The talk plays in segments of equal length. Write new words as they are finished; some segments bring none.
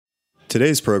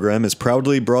Today's program is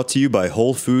proudly brought to you by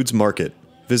Whole Foods Market.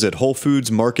 Visit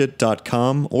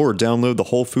WholeFoodsMarket.com or download the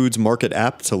Whole Foods Market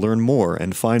app to learn more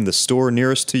and find the store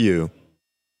nearest to you.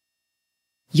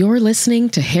 You're listening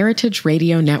to Heritage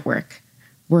Radio Network.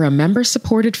 We're a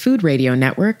member-supported food radio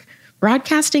network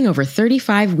broadcasting over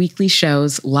 35 weekly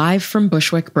shows live from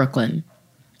Bushwick, Brooklyn.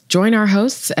 Join our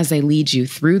hosts as they lead you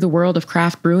through the world of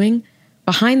craft brewing,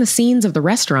 behind the scenes of the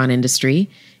restaurant industry,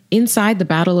 inside the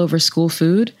battle over school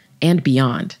food, and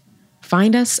beyond.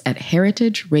 Find us at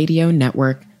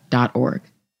heritageradionetwork.org.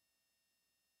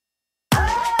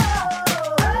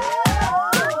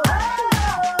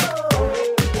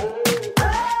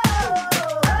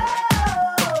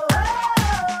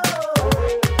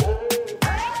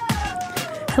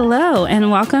 Hello, and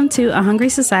welcome to A Hungry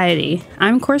Society.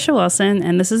 I'm Portia Wilson,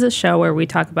 and this is a show where we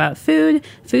talk about food,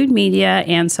 food media,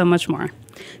 and so much more.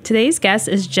 Today's guest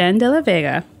is Jenn de la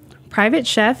Vega, private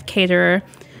chef, caterer,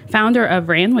 founder of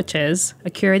Ranwiches, a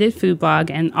curated food blog,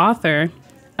 and author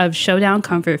of Showdown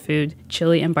Comfort Food,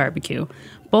 Chili and Barbecue,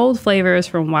 bold flavors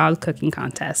from wild cooking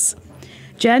contests.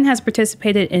 Jenn has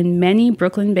participated in many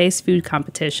Brooklyn-based food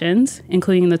competitions,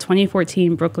 including the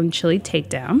 2014 Brooklyn Chili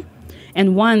Takedown,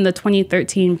 and won the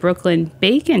 2013 Brooklyn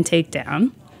Bacon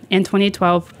Takedown and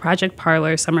 2012 Project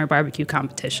Parlor Summer Barbecue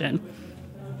Competition.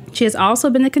 She has also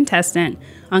been a contestant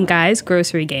on Guy's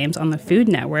Grocery Games on the Food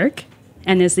Network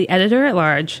and is the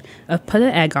editor-at-large of Put an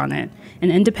Egg on It,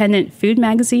 an independent food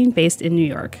magazine based in New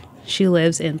York. She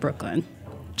lives in Brooklyn.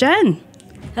 Jenn!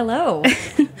 Hello.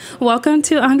 Welcome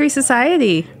to A Hungry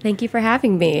Society. Thank you for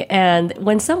having me. And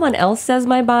when someone else says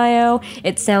my bio,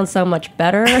 it sounds so much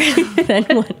better than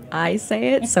when I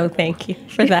say it, so thank you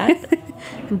for that.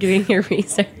 I'm doing your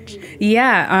research.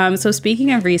 Yeah, so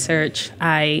speaking of research,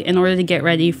 in order to get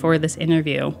ready for this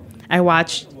interview, I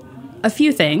watched a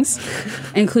few things,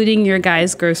 including your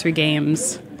Guys Grocery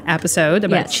Games episode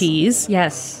about cheese.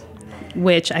 Yes.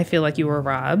 Which I feel like you were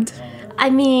robbed.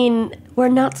 I mean, we're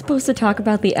not supposed to talk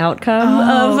about the outcome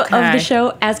of the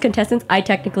show as contestants. I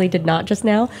technically did not just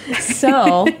now.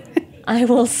 So I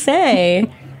will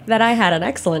say that I had an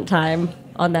excellent time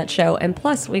on that show. And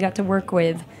plus, we got to work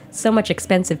with so much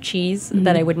expensive cheese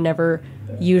that I would never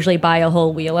usually buy a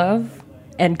whole wheel of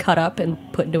and cut up and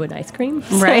put into an ice cream.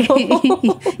 So. Right.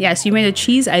 Yes, you made a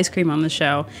cheese ice cream on the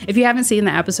show. If you haven't seen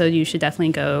the episode, you should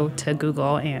definitely go to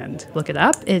Google and look it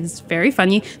up. It's very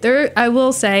funny. I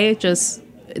will say,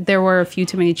 there were a few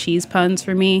too many cheese puns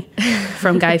for me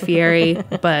from Guy Fieri,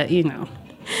 but you know.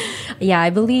 Yeah,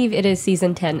 I believe it is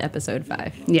season 10, episode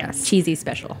 5. Yes. Cheesy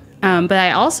special. But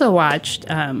I also watched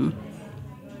an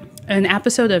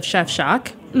episode of Chef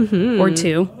Shock, or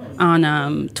two,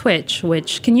 on Twitch,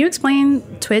 which, can you explain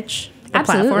Twitch, the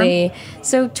Absolutely. platform?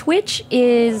 So Twitch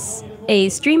is a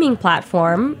streaming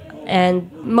platform,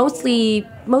 and mostly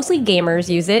gamers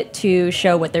use it to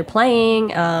show what they're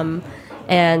playing,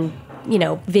 and, you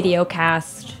know, video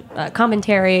cast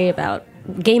commentary about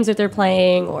games that they're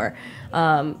playing, or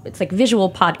it's like visual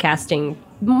podcasting,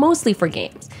 mostly for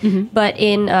games. But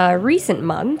in recent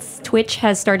months, Twitch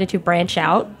has started to branch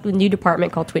out with a new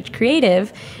department called Twitch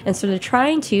Creative, and so they're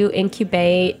trying to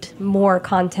incubate more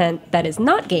content that is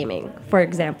not gaming. For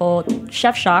example,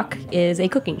 Chef Shock is a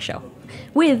cooking show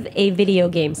with a video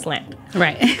game slant.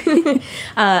 Right.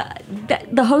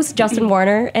 The host, Justin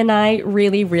Warner, and I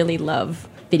really, really love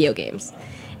video games.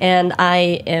 And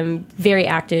I am very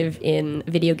active in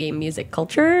video game music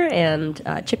culture and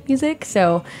chip music,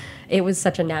 so it was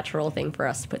such a natural thing for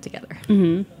us to put together.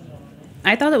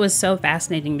 I thought it was so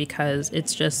fascinating because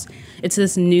it's this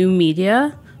new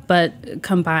media, but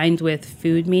combined with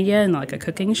food media and like a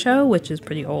cooking show, which is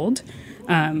pretty old.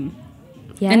 And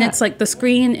it's like the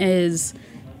screen is,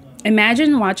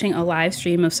 imagine watching a live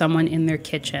stream of someone in their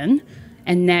kitchen,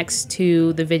 and next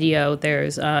to the video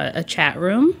there's a chat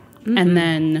room, and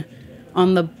then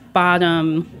on the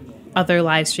bottom, other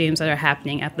live streams that are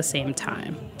happening at the same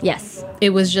time. Yes.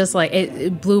 It was just like,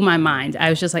 it blew my mind. I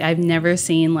was just like, I've never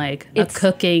seen like a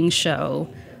cooking show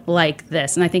like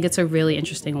this. And I think it's a really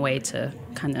interesting way to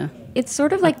kind of, it's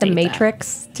sort of like the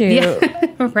Matrix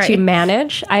to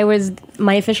manage.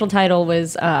 My official title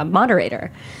was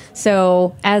moderator.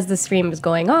 So as the stream was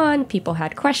going on, people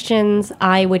had questions.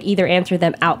 I would either answer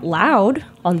them out loud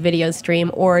on the video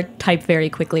stream or type very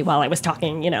quickly while I was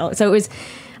talking, you know. So it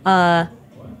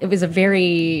was a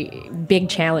very big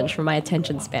challenge for my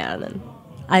attention span. And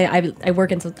I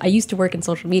used to work in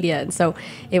social media, and so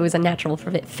it was a natural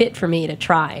fit for me to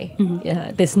try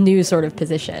this new sort of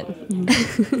position.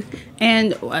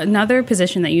 And another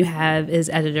position that you have is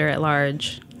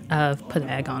editor-at-large of Put an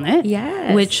Egg on It.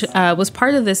 Yes. Which was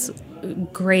part of this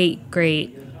great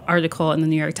article in the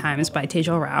New York Times by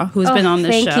Tejal Rao, who's been on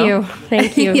this show.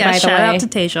 Thank you. Yeah, by the shout way. out to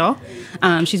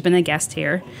Tejal. She's been a guest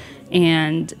here.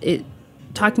 And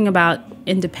talking about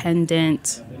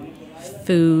independent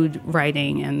food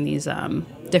writing and these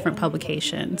different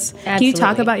publications. Absolutely. Can you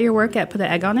talk about your work at Put an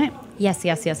Egg on It? Yes,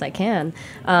 I can.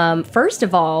 First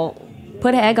of all,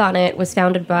 Put an Egg on It was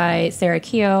founded by Sarah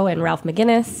Keogh and Ralph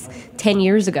McGinnis 10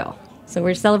 years ago. So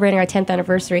we're celebrating our 10th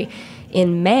anniversary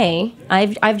in May.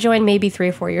 I've joined maybe 3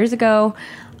 or 4 years ago.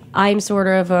 I'm sort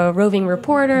of a roving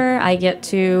reporter. I get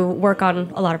to work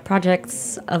on a lot of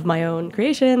projects of my own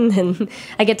creation, and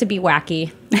I get to be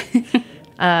wacky.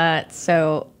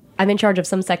 So I'm in charge of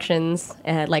some sections,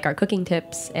 like our cooking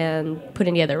tips and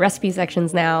putting together recipe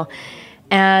sections now.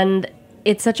 And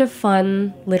it's such a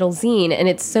fun little zine, and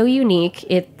it's so unique.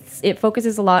 It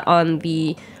focuses a lot on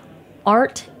the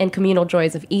art and communal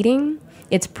joys of eating.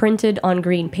 It's printed on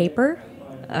green paper.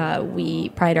 We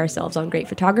pride ourselves on great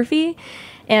photography,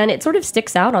 and it sort of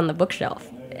sticks out on the bookshelf.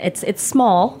 It's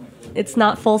small. It's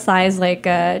not full size like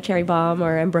Cherry Bomb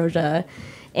or Ambrosia,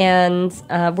 and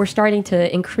we're starting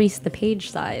to increase the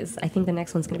page size. I think the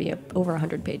next one's going to be over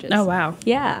 100 pages. Oh, wow.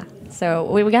 Yeah. So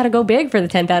we got to go big for the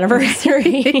 10th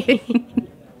anniversary.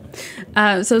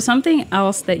 So something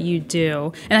else that you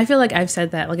do, and I feel like I've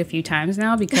said that like a few times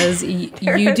now because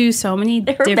you do so many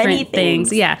different many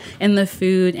things, yeah, in the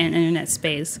food and internet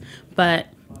space. But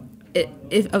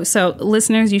so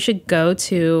listeners, you should go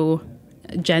to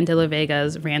Jenn de la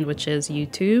Vega's Randwiches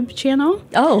YouTube channel.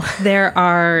 Oh, there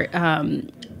are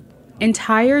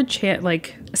entire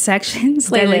sections Playlists,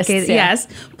 dedicated, yeah.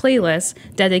 playlists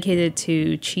dedicated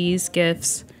to cheese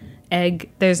gifts.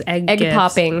 There's egg gifts,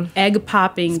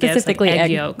 popping specifically gifts, like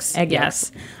egg yolks. egg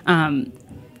Yes.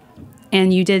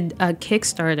 And you did a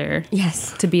Kickstarter,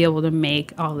 yes, to be able to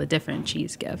make all the different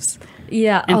cheese gifts,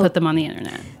 yeah, and put them on the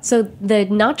internet. So the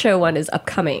nacho one is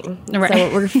upcoming. Right.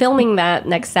 So we're filming that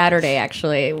next Saturday.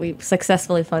 Actually, we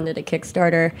successfully funded a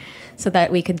Kickstarter so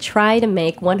that we could try to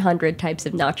make 100 types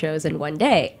of nachos in one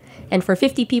day. And for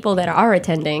 50 people that are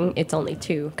attending, it's only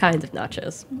 2 kinds of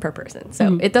nachos per person.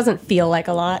 So it doesn't feel like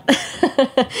a lot.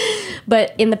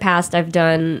 But in the past, I've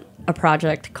done a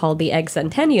project called the Egg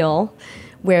Centennial,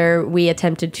 where we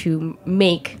attempted to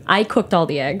I cooked all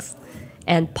the eggs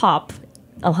and pop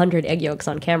 100 egg yolks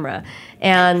on camera.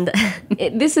 And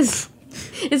this is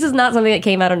not something that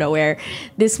came out of nowhere.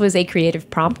 This was a creative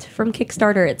prompt from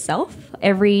Kickstarter itself.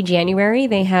 Every January,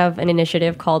 they have an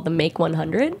initiative called the Make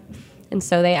 100. And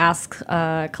so they ask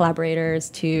collaborators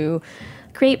to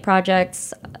create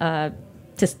projects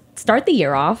to start the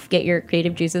year off, get your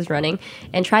creative juices running,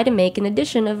 and try to make an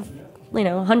addition of,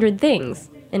 100 things.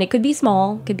 And it could be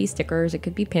small, it could be stickers, it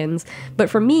could be pins. But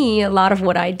for me, a lot of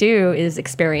what I do is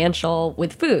experiential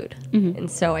with food. Mm-hmm.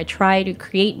 And so I try to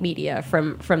create media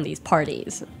from these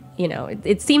parties.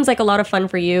 It seems like a lot of fun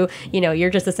for you. You're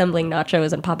just assembling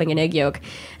nachos and popping an egg yolk.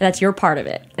 And that's your part of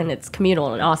it. And it's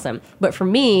communal and awesome. But for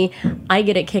me, I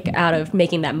get a kick out of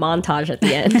making that montage at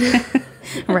the end.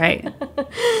 Right.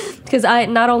 Because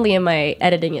not only am I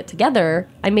editing it together,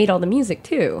 I made all the music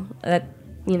too. That,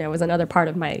 was another part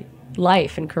of my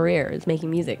life and career, is making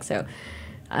music. So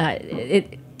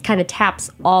it kind of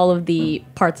taps all of the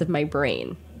parts of my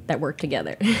brain that work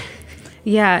together.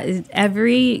 Yeah,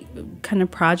 every kind of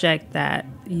project that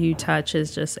you touch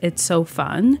is it's so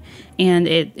fun, and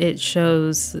it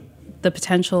shows the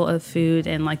potential of food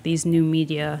and like these new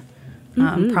media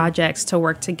projects to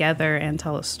work together and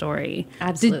tell a story.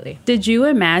 Absolutely. Did you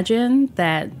imagine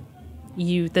that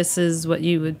this is what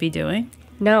you would be doing?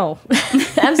 No,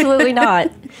 absolutely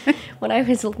not. When I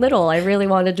was little, I really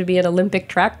wanted to be an Olympic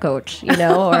track coach,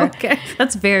 or okay,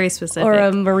 that's very specific. Or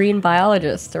a marine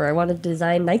biologist, or I wanted to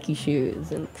design Nike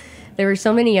shoes, and there were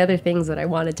so many other things that I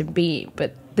wanted to be.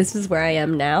 But this is where I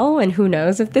am now, and who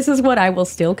knows if this is what I will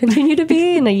still continue to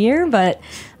be in a year. But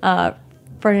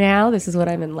for now, this is what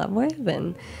I'm in love with,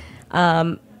 and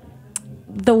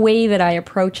the way that I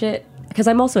approach it, because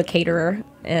I'm also a caterer,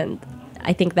 and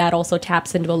I think that also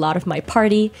taps into a lot of my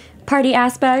party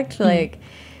aspect, like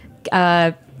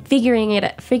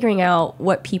figuring out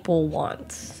what people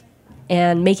want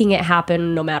and making it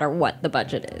happen no matter what the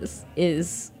budget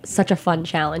is such a fun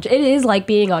challenge. It is like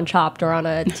being on Chopped or on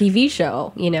a TV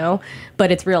show,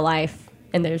 but it's real life,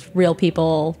 and there's real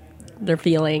people, their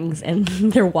feelings and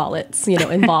their wallets,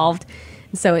 involved.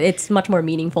 So it's much more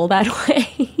meaningful that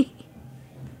way.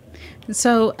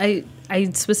 So I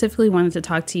specifically wanted to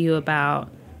talk to you about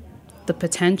the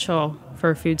potential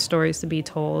for food stories to be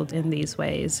told in these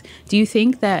ways. Do you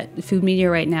think that food media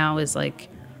right now is like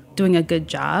doing a good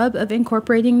job of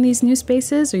incorporating these new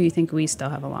spaces, or you think we still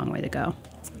have a long way to go?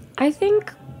 I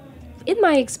think in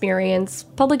my experience,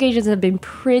 publications have been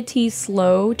pretty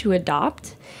slow to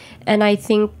adopt. And I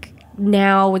think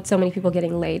now with so many people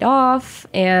getting laid off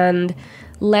and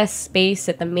less space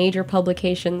at the major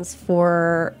publications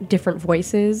for different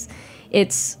voices,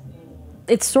 it's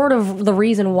sort of the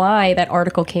reason why that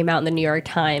article came out in the New York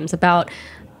Times about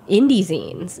indie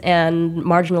zines and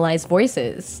marginalized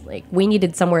voices. Like, we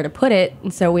needed somewhere to put it,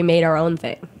 and so we made our own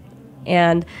thing.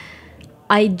 And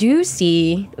I do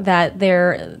see that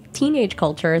their teenage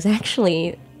culture is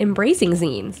actually embracing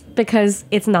zines because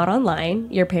it's not online.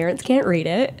 Your parents can't read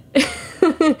it.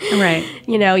 Right.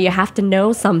 You know, you have to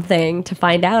know something to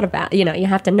find out about, you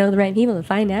have to know the right people to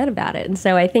find out about it. And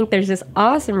so I think there's this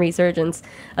awesome resurgence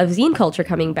of zine culture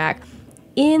coming back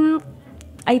in,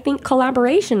 I think,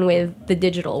 collaboration with the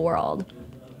digital world.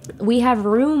 We have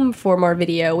room for more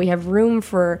video. We have room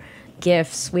for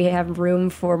GIFs. We have room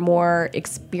for more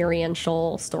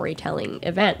experiential storytelling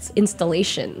events,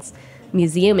 installations,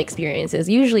 museum experiences.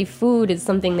 Usually food is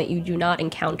something that you do not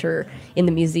encounter in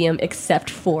the museum except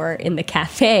for in the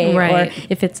cafe, right, or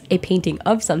if it's a painting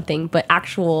of something, but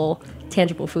actual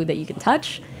tangible food that you can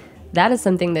touch, that is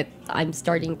something that I'm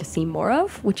starting to see more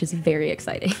of, which is very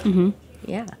exciting. Mm-hmm.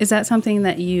 Yeah. Is that something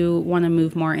that you want to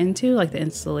move more into, like the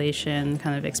installation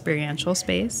kind of experiential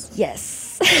space?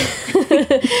 Yes.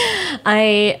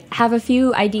 I have a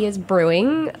few ideas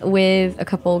brewing with a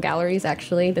couple galleries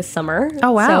actually this summer.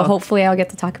 Oh, wow. So hopefully I'll get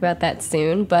to talk about that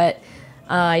soon. But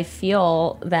I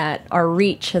feel that our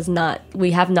reach has not,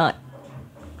 we have not,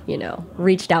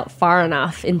 reached out far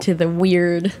enough into the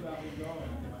weird,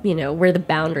 where the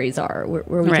boundaries are, where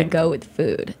we right. can go with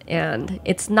food. And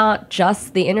it's not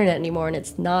just the internet anymore, and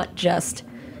it's not just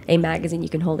a magazine you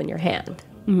can hold in your hand.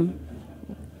 Mm-hmm.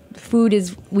 Food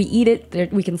is, we eat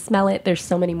it, we can smell it. There's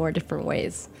so many more different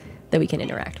ways that we can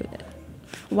interact with it.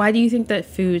 Why do you think that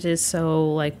food is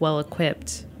so well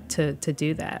equipped to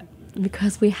do that?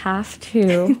 Because we have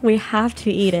to. We have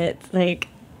to eat it.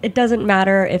 It doesn't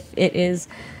matter if it is,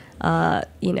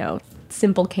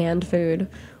 simple canned food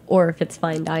or if it's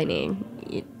fine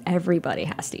dining. Everybody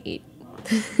has to eat.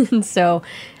 And so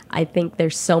I think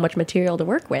there's so much material to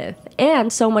work with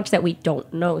and so much that we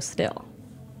don't know still.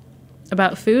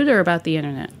 About food or about the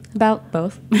internet? About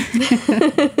both.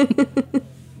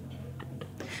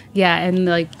 Yeah,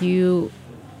 and you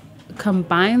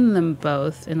combine them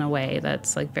both in a way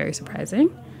that's very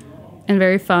surprising and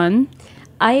very fun.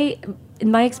 In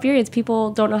my experience,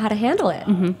 people don't know how to handle it.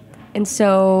 Mm-hmm. And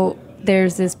so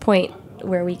there's this point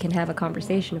where we can have a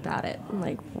conversation about it.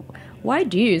 Why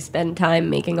do you spend time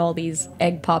making all these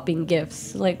egg popping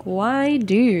GIFs? Why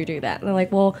do you do that? And they're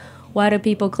like, well, why do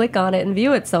people click on it and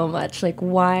view it so much?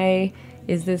 Why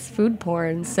is this food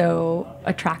porn so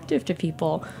attractive to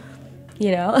people?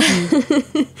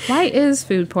 Why is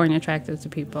food porn attractive to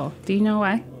people? Do you know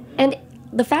why? And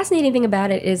the fascinating thing about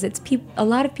it is a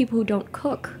lot of people who don't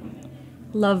cook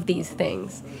love these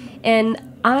things. And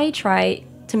I try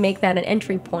to make that an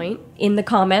entry point in the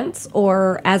comments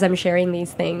or as I'm sharing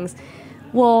these things.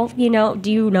 Well, do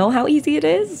you know how easy it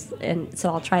is? And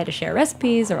so I'll try to share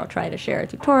recipes or I'll try to share a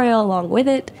tutorial along with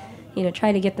it,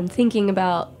 try to get them thinking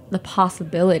about the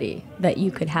possibility that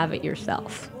you could have it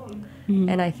yourself. Mm-hmm.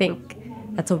 And I think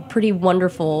that's a pretty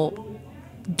wonderful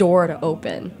door to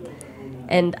open.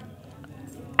 And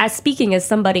speaking as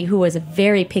somebody who was a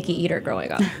very picky eater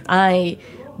growing up, I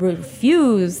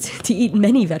refused to eat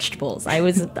many vegetables. I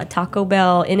was a Taco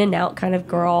Bell, In-N-Out kind of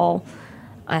girl.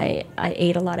 I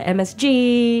ate a lot of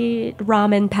MSG,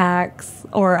 ramen packs,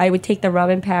 or I would take the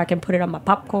ramen pack and put it on my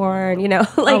popcorn,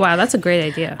 oh, wow, that's a great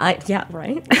idea. Yeah,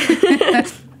 right?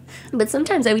 But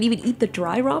sometimes I would even eat the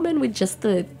dry ramen with just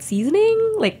the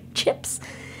seasoning, like chips.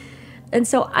 And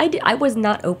so I was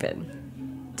not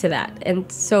open to that.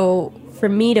 And so for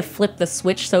me to flip the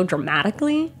switch so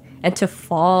dramatically and to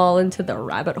fall into the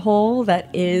rabbit hole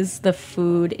that is the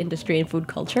food industry and food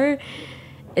culture,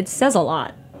 it says a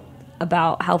lot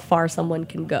about how far someone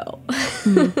can go.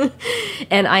 Mm-hmm.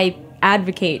 And I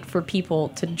advocate for people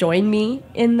to join me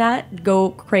in that. Go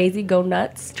crazy, go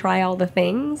nuts, try all the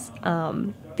things,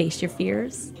 face your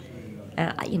fears.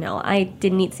 I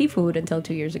didn't eat seafood until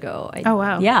 2 years ago. Oh,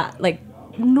 wow. Yeah,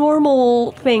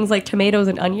 normal things like tomatoes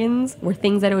and onions were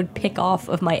things that I would pick off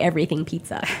of my everything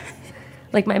pizza.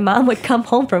 My mom would come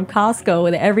home from Costco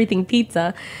with everything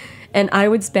pizza, and I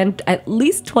would spend at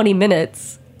least 20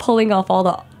 minutes pulling off all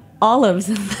the olives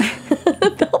and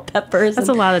the bell peppers. That's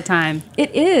a lot of time.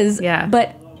 It is. Yeah.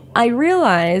 But I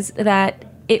realized that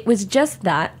it was just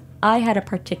that I had a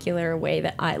particular way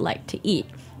that I like to eat.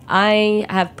 I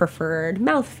have preferred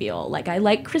mouthfeel. I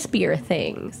like crispier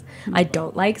things. I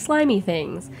don't like slimy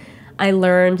things. I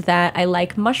learned that I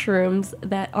like mushrooms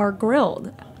that are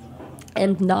grilled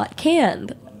and not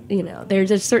canned. You know, there's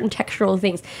just certain textural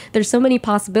things. There's so many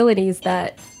possibilities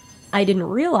that I didn't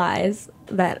realize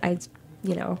that I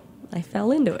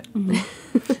fell into it.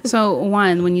 So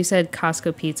one, when you said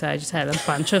Costco pizza, I just had a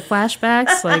bunch of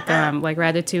flashbacks, like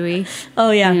Ratatouille.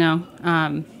 Oh yeah. You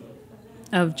know,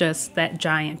 of just that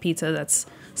giant pizza that's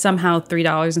somehow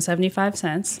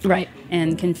 $3.75, Right,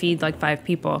 and can feed like 5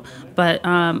 people. But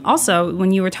also,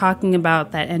 when you were talking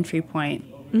about that entry point,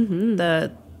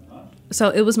 so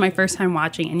it was my first time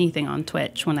watching anything on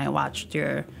Twitch when I watched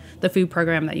the food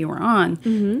program that you were on,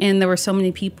 and there were so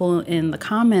many people in the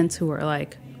comments who were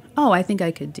like, "Oh, I think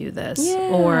I could do this,"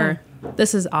 or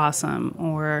 "This is awesome,"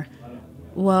 or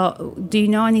 "Well, do you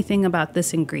know anything about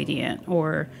this ingredient?"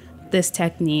 or "This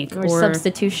technique," or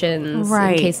substitutions,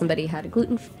 right, in case somebody had a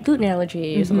gluten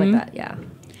allergy or something like that. Yeah,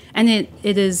 and it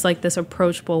is like this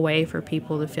approachable way for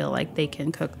people to feel like they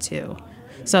can cook too.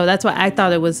 So that's why I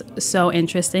thought it was so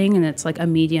interesting, and it's like a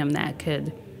medium that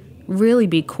could really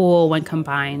be cool when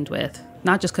combined with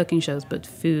not just cooking shows but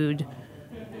food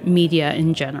media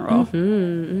in general.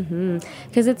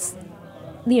 Because it's,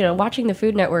 watching the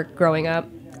Food Network growing up,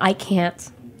 I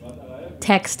can't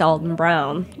text Alden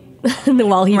Brown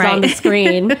while he's on the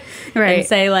screen and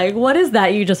say, like, what is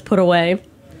that you just put away?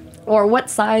 Or what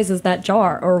size is that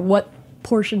jar? Or what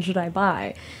portion should I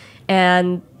buy?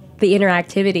 And the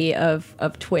interactivity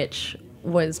of Twitch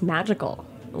was magical.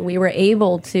 We were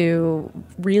able to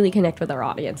really connect with our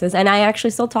audiences. And I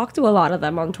actually still talk to a lot of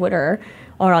them on Twitter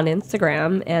or on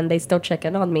Instagram, and they still check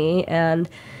in on me. And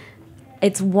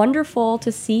it's wonderful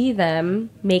to see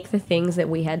them make the things that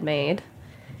we had made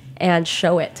and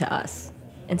show it to us.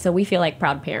 And so we feel like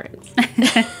proud parents.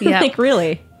 Yeah. Like,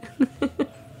 really.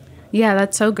 Yeah,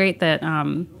 that's so great that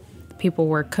people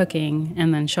were cooking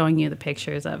and then showing you the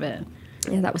pictures of it.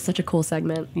 Yeah, that was such a cool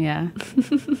segment. Yeah.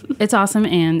 It's awesome,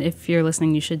 and if you're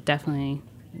listening, you should definitely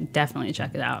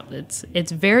check it out.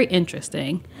 It's very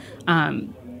interesting.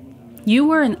 You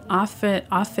were an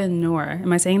affineur.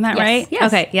 Am I saying that right?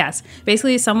 Yes. Okay, yes.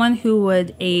 Basically, someone who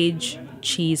would age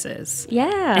cheeses.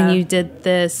 Yeah. And you did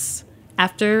this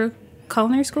after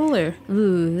culinary school, or?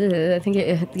 Ooh, I think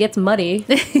it gets muddy.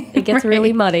 It gets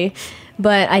really muddy.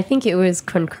 But I think it was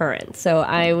concurrent. So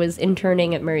I was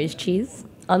interning at Murray's Cheese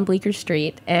on Bleecker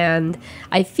Street, and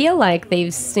I feel like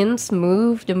they've since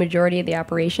moved a majority of the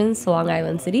operations to Long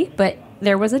Island City, but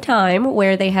there was a time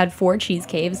where they had 4 cheese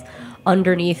caves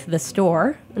underneath the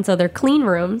store, and so they're clean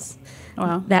rooms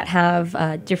that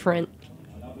have different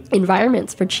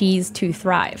environments for cheese to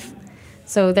thrive.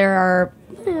 So there are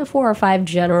 4 or 5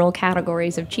 general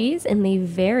categories of cheese, and they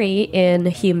vary in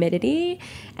humidity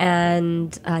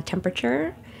and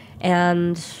temperature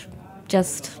and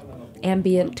just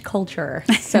ambient culture.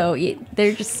 So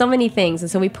there's just so many things. And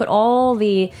so we put all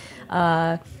the,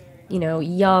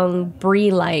 young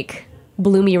brie-like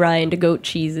bloomy rind goat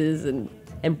cheeses and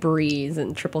bries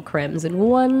and triple cremes in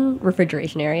one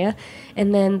refrigeration area.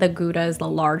 And then the Goudas, the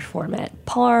large format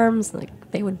parms,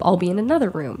 they would all be in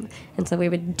another room. And so we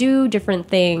would do different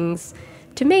things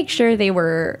to make sure they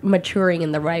were maturing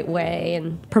in the right way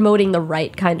and promoting the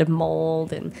right kind of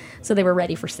mold. And so they were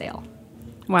ready for sale.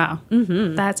 Wow.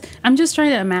 I'm just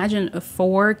trying to imagine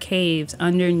 4 caves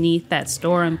underneath that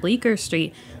store on Bleecker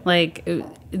Street. Like, did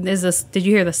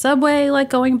you hear the subway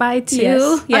going by too?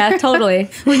 Yes. Yeah, totally.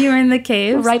 When you were in the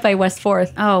caves? Right by West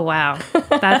 4th. Oh, wow.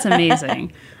 That's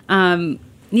amazing.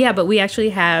 Yeah, but we actually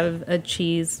have a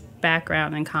cheese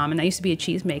background in common. I used to be a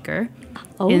cheesemaker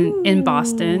in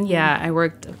Boston. Yeah, I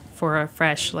worked for a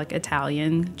fresh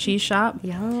Italian cheese shop.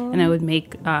 Yum. And I would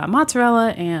make mozzarella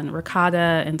and ricotta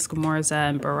and scamorza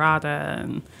and burrata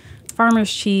and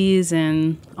farmer's cheese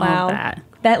and all of that.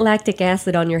 That lactic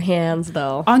acid on your hands,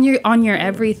 though. On your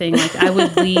everything. I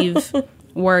would leave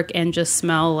work and just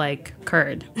smell like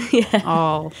curd. Yeah.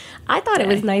 All I thought day. it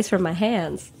was nice for my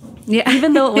hands. Yeah.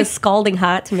 Even though it was scalding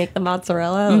hot to make the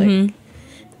mozzarella.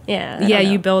 Yeah,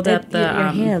 you build up the... Your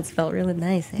hands felt really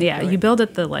nice. Afterwards. Yeah, you build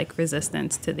up the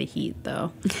resistance to the heat,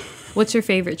 though. What's your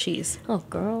favorite cheese? Oh,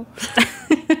 girl.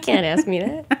 You can't ask me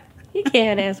that. You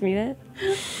can't ask me that.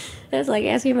 That's like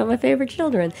asking about my favorite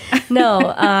children.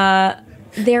 No,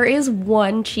 there is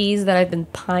one cheese that I've been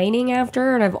pining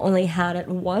after, and I've only had it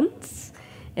once,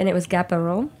 and it was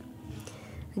Gaperon.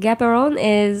 Gaperon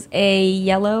is a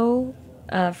yellow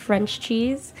French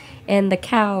cheese, and the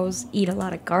cows eat a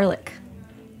lot of garlic.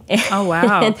 Oh,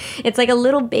 wow. And it's like a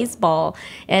little baseball,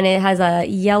 and it has a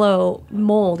yellow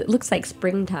mold. It looks like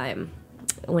springtime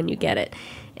when you get it.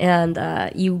 And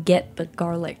you get the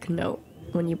garlic note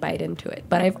when you bite into it.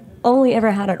 But I've only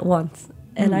ever had it once.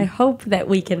 And I hope that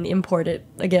we can import it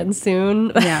again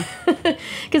soon. Yeah.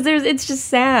 Because it's just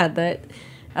sad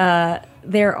that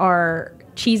there are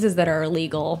cheeses that are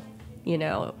illegal,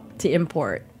 to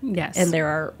import. Yes. And there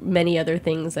are many other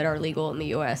things that are legal in the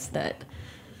U.S. that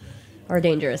are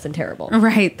dangerous and terrible.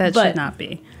 Right, that should not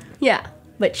be. Yeah,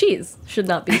 but cheese should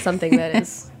not be something that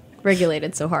is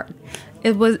regulated so hard.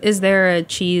 Is there a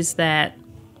cheese that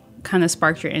kind of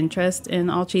sparked your interest in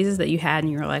all cheeses that you had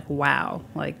and you were like, wow,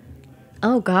 like...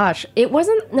 Oh gosh, it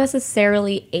wasn't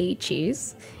necessarily a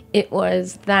cheese. It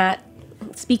was that,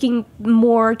 speaking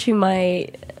more to my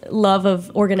love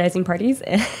of organizing parties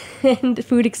and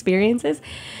food experiences,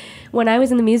 when I was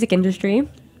in the music industry,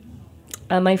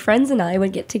 my friends and I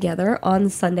would get together on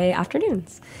Sunday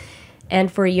afternoons.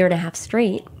 And for a year and a half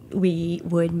straight, we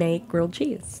would make grilled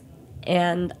cheese.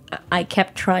 And I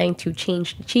kept trying to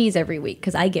change the cheese every week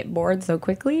because I get bored so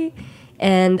quickly.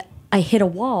 And I hit a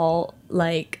wall,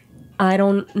 like, I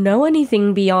don't know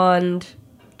anything beyond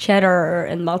cheddar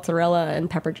and mozzarella and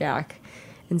pepper jack.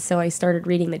 And so I started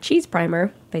reading The Cheese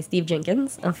Primer by Steve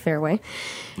Jenkins of Fairway.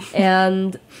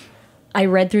 And I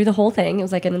read through the whole thing. It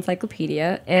was like an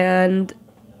encyclopedia. And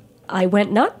I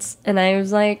went nuts. And I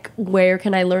was like, where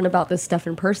can I learn about this stuff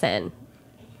in person?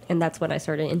 And that's when I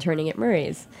started interning at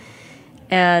Murray's.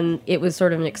 And it was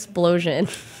sort of an explosion,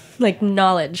 like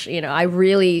knowledge. I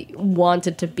really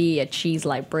wanted to be a cheese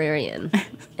librarian.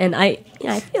 And I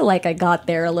feel like I got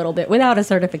there a little bit without a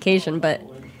certification, but,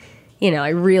 I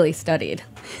really studied.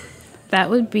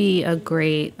 That would be a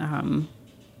great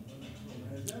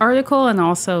article, and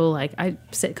also like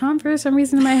sitcom for some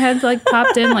reason in my head like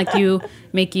popped in, like you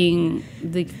making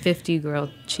the 50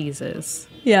 grilled cheeses.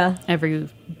 Yeah. Every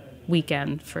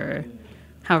weekend for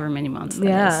however many months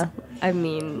that is. I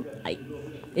mean,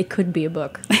 it could be a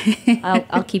book.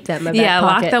 I'll keep that in my back pocket. Yeah,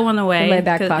 lock that one away in my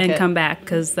back pocket. And come back,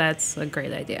 because that's a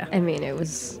great idea. I mean, it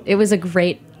was a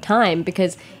great time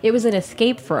because it was an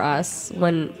escape for us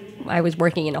when I was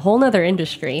working in a whole nother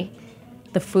industry.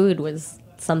 The food was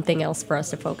something else for us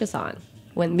to focus on.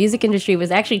 When the music industry was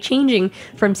actually changing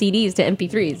from CDs to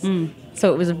MP3s.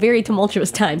 So it was a very tumultuous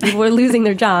time. People were losing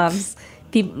their jobs.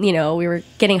 People, we were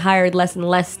getting hired less and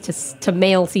less to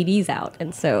mail CDs out.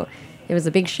 And so it was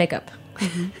a big shakeup.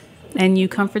 Mm-hmm. And you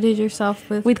comforted yourself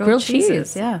with grilled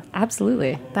cheeses. Yeah,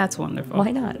 absolutely. That's wonderful.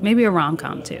 Why not? Maybe a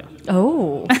rom-com too.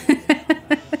 Oh.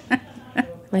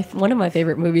 One of my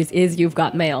favorite movies is You've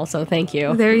Got Mail, so thank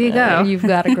you. There you go. You've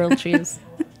got a grilled cheese.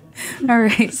 All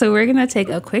right, so we're going to take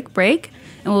a quick break,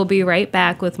 and we'll be right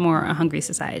back with more A Hungry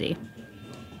Society.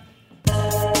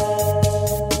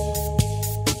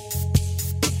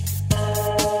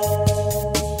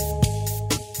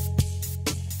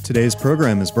 Today's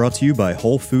program is brought to you by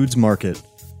Whole Foods Market.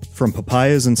 From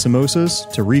papayas and samosas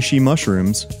to reishi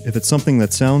mushrooms, if it's something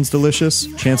that sounds delicious,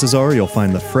 chances are you'll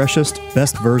find the freshest,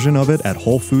 best version of it at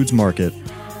Whole Foods Market.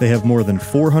 They have more than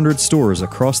 400 stores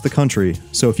across the country,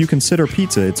 so if you consider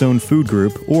pizza its own food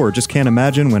group or just can't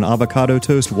imagine when avocado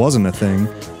toast wasn't a thing,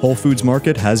 Whole Foods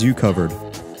Market has you covered.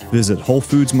 Visit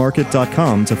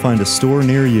WholeFoodsMarket.com to find a store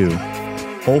near you.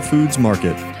 Whole Foods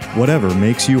Market, whatever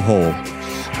makes you whole.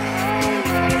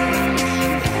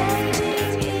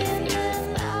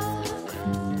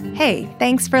 Hey,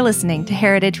 thanks for listening to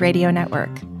Heritage Radio Network.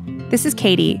 This is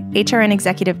Katie, HRN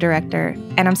Executive Director,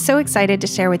 and I'm so excited to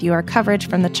share with you our coverage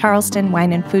from the Charleston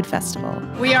Wine and Food Festival.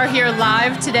 We are here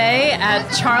live today at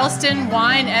Charleston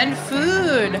Wine and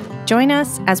Food. Join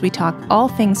us as we talk all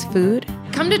things food.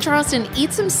 Come to Charleston,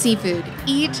 eat some seafood.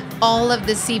 Eat all of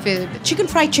the seafood. Chicken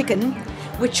fried chicken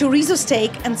with chorizo steak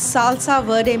and salsa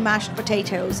verde mashed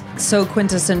potatoes. So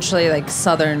quintessentially like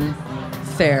Southern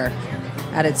fare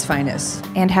at its finest.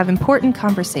 And have important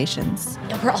conversations.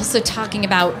 We're also talking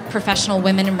about professional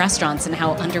women in restaurants and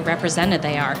how underrepresented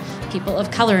they are, people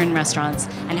of color in restaurants,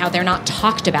 and how they're not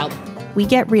talked about. We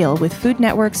get real with Food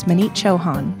Network's Manit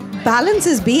Chauhan. Balance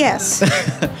is BS.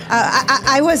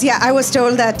 I was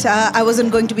told that I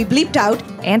wasn't going to be bleeped out.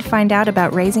 And find out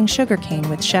about raising sugarcane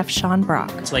with Chef Sean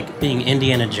Brock. It's like being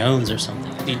Indiana Jones or something.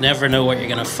 You never know what you're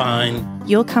going to find.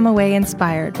 You'll come away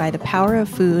inspired by the power of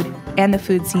food and the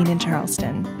food scene in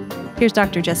Charleston. Here's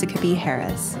Dr. Jessica B.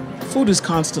 Harris. Food is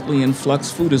constantly in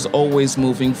flux. Food is always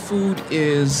moving. Food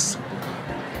is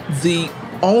the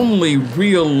only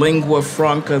real lingua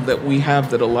franca that we have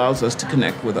that allows us to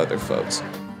connect with other folks.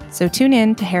 So tune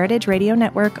in to Heritage Radio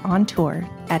Network on tour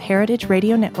at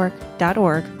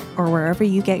heritageradionetwork.org or wherever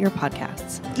you get your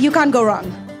podcasts. You can't go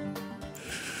wrong.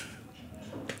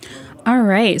 All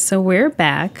right, so we're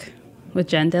back with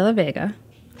Jenn de la Vega.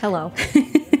 Hello.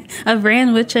 Of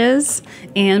Ran Witches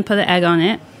and Put an Egg on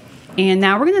It. And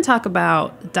now we're going to talk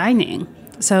about dining.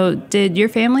 So did your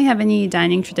family have any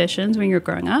dining traditions when you were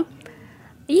growing up?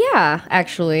 Yeah,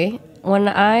 actually. When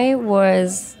I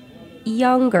was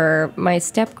younger, my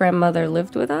step-grandmother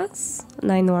lived with us.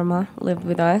 Nai Norma lived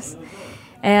with us.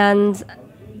 And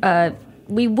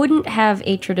we wouldn't have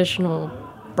a traditional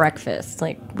breakfast.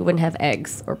 Like, we wouldn't have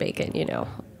eggs or bacon, you know.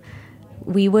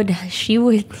 She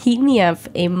would heat me up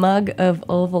a mug of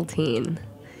Ovaltine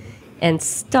and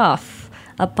stuff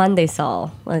a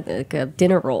pandesal, like a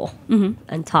dinner roll,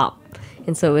 on top.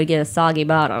 And so it would get a soggy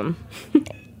bottom.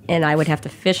 And I would have to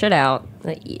fish it out,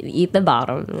 eat the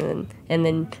bottom, and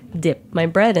then dip my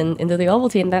bread into the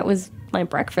Ovaltine. That was my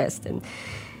breakfast. And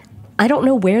I don't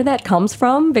know where that comes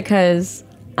from because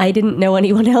I didn't know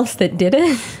anyone else that did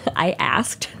it. I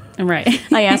asked. Right.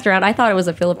 I asked around. I thought it was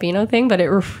a Filipino thing, but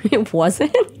it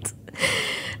wasn't.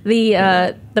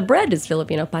 The bread is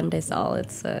Filipino pandesal.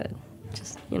 It's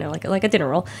just, you know, like a dinner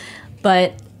roll.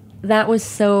 But that was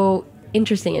so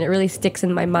interesting, and it really sticks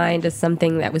in my mind as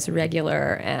something that was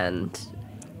regular and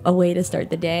a way to start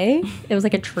the day. It was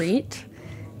like a treat.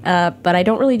 But I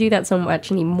don't really do that so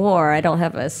much anymore. I don't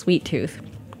have a sweet tooth.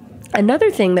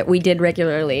 Another thing that we did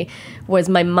regularly was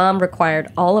my mom required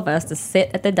all of us to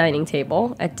sit at the dining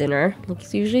table at dinner.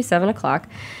 It's usually 7 o'clock.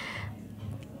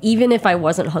 Even if I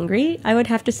wasn't hungry, I would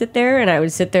have to sit there, and I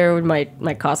would sit there with my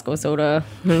Costco soda.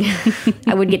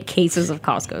 I would get cases of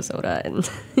Costco soda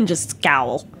and just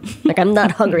scowl. Like, I'm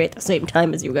not hungry at the same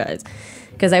time as you guys.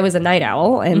 Because I was a night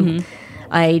owl, and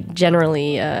I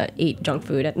generally ate junk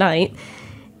food at night.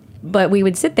 But we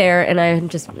would sit there, and I'm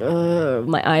just,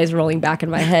 my eyes rolling back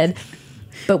in my head.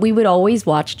 But we would always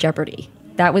watch Jeopardy.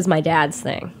 That was my dad's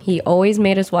thing. He always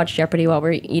made us watch Jeopardy while we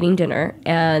were eating dinner.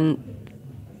 And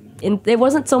it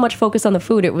wasn't so much focused on the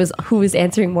food. It was who was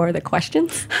answering more of the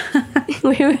questions.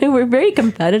 we were very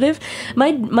competitive.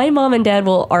 My mom and dad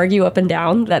will argue up and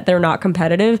down that they're not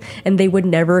competitive, and they would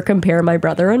never compare my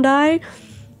brother and I.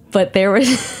 But there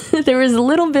was a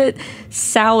little bit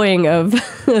sowing of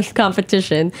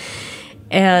competition,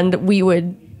 and we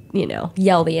would, you know,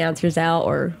 yell the answers out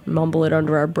or mumble it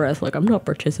under our breath, like, I'm not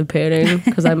participating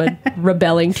because I'm a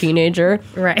rebelling teenager.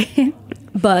 Right.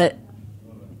 But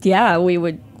yeah, we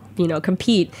would, you know,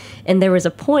 compete. And there was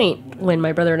a point when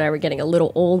my brother and I were getting a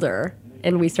little older,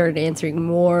 and we started answering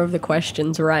more of the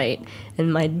questions right.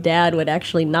 And my dad would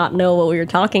actually not know what we were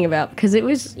talking about because it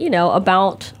was, you know,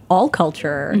 about all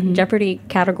culture. Jeopardy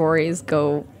categories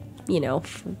go, you know,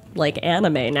 like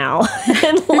anime now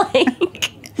and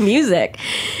like music.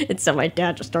 And so my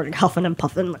dad just started huffing and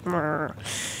puffing. Like, Murr.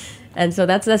 And so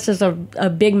that's just a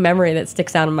big memory that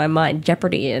sticks out in my mind,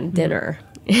 Jeopardy and dinner.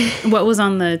 What was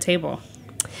on the table?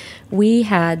 We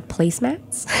had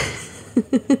placemats.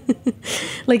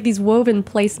 Like these woven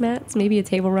placemats, maybe a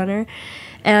table runner.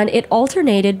 And it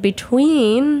alternated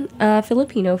between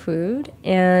Filipino food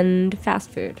and fast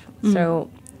food. So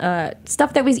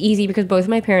stuff that was easy because both of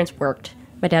my parents worked.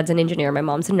 My dad's an engineer, my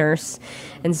mom's a nurse.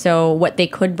 And so what they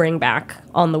could bring back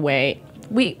on the way,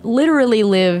 we literally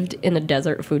lived in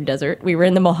a food desert. We were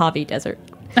in the Mojave Desert.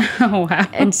 Oh, wow.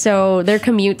 And so their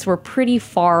commutes were pretty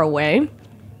far away.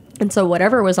 And so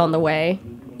whatever was on the way,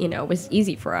 you know, was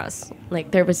easy for us.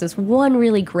 Like, there was this one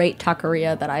really great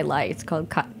taqueria that I liked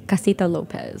called Casita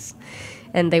Lopez.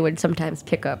 And they would sometimes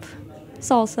pick up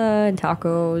salsa and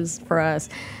tacos for us.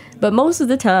 But most of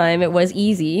the time, it was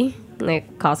easy,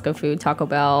 like Costco food, Taco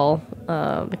Bell,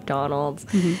 McDonald's.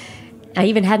 I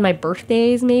even had my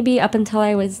birthdays maybe up until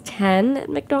I was 10 at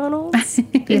McDonald's.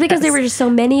 Yes. Because there were just so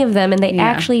many of them, and they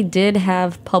actually did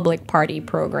have public party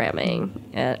programming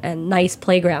and nice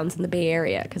playgrounds in the Bay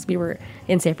Area because we were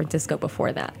in San Francisco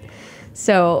before that.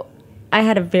 So I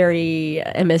had a very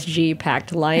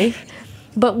MSG-packed life.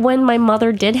 But when my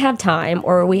mother did have time,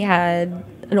 or we had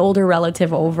an older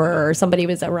relative over, or somebody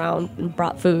was around and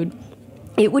brought food,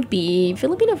 it would be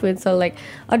Filipino food, so like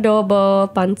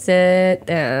adobo, pancit,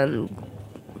 and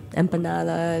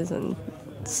empanadas, and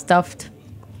stuffed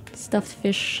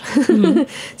fish.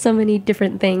 So many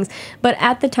different things. But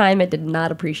at the time, I did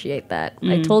not appreciate that.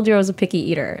 I told you I was a picky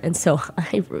eater, and so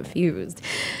I refused.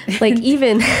 Like,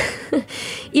 even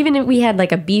if we had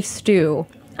like a beef stew,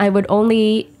 I would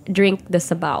only drink the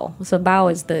sabaw.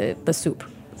 Sabaw is the soup.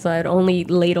 So I'd only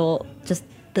ladle just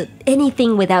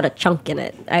anything without a chunk in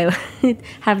it. I would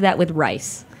have that with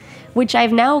rice, which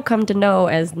I've now come to know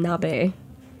as nabe,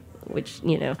 which,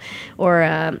 you know, or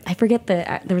I forget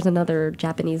there was another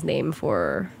Japanese name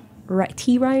for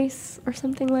tea rice or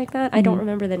something like that. I don't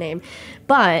remember the name,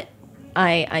 but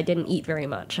I didn't eat very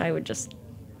much. I would just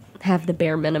have the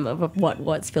bare minimum of what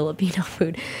was Filipino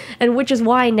food. And which is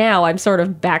why now I'm sort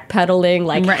of backpedaling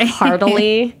like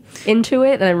heartily into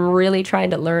it. And I'm really trying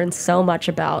to learn so much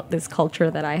about this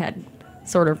culture that I had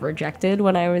sort of rejected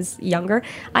when I was younger.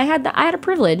 I had a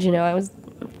privilege, you know, I was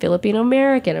Filipino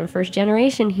American. I'm first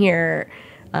generation here.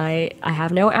 I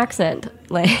have no accent.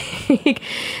 Like,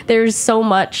 there's so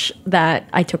much that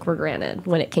I took for granted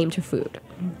when it came to food.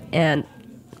 And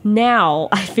now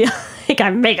I feel like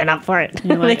I'm making up for it.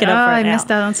 You're like, I missed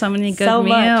out on so many good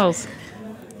meals.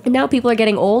 And now people are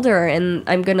getting older, and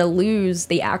I'm going to lose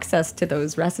the access to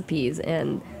those recipes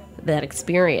and that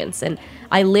experience. And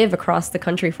I live across the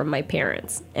country from my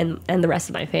parents and the rest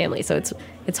of my family. So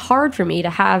it's hard for me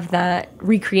to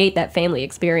recreate that family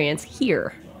experience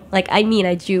here. Like, I mean,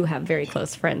 I do have very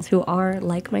close friends who are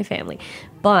like my family,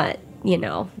 but, you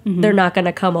know, they're not going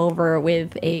to come over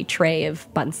with a tray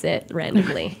of pancit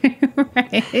randomly.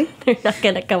 Right. They're not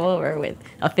going to come over with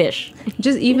a fish.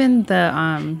 Just even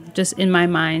just in my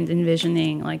mind,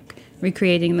 envisioning, like,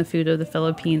 recreating the food of the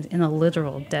Philippines in a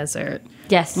literal desert.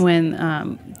 Yes. When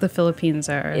the Philippines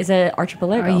is an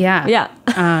archipelago. Yeah.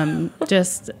 Yeah.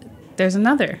 There's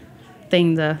another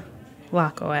thing to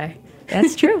lock away.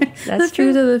 That's true. That's the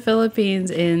food of the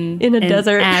Philippines in a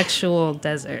desert. Actual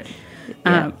desert.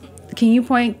 Yeah. Can you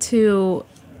point to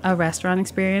a restaurant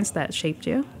experience that shaped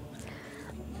you?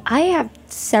 I have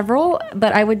several,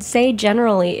 but I would say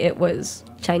generally it was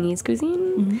Chinese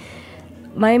cuisine.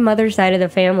 My mother's side of the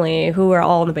family, who are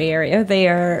all in the Bay Area,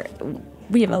 I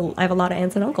have a lot of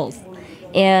aunts and uncles.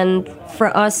 And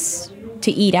for us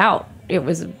to eat out, it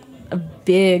was a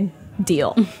big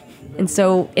deal. And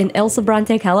so in El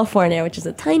Sobrante, California, which is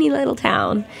a tiny little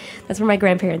town, that's where my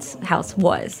grandparents' house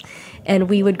was. And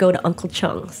we would go to Uncle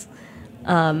Chung's.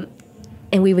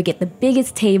 And we would get the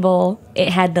biggest table. It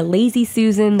had the Lazy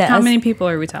Susan. How many people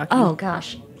are we talking? Oh,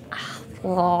 gosh.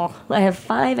 Well, I have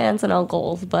 5 aunts and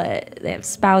uncles, but they have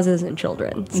spouses and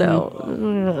children. So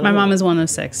my mom is one of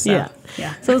 6. So,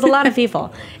 yeah. So it was a lot of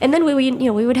people. And then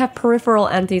we would have peripheral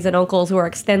aunties and uncles who are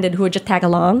extended who would just tag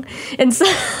along. And so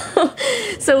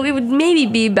it would maybe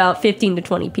be about 15 to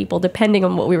 20 people, depending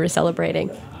on what we were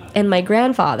celebrating. And my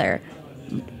grandfather,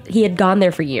 he had gone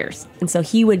there for years, and so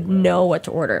he would know what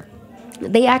to order.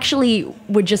 They actually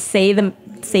would just say the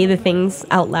things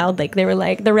out loud, like they were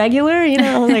like the regular, you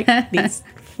know, like these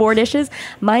 4 dishes.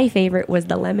 My favorite was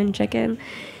the lemon chicken.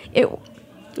 It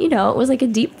was like a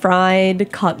deep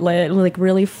fried cutlet with like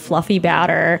really fluffy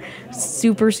batter,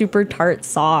 super, super tart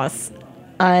sauce.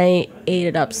 I ate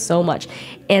it up so much.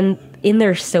 And in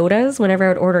their sodas, whenever I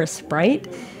would order a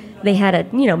Sprite, they had a,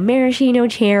 maraschino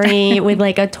cherry with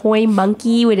like a toy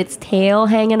monkey with its tail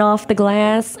hanging off the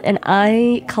glass. And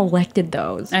I collected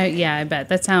those. I bet.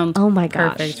 That sounds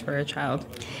perfect for a child.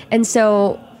 And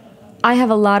so I have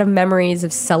a lot of memories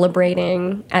of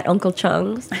celebrating at Uncle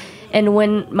Chung's. And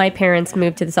when my parents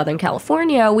moved to Southern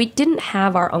California, we didn't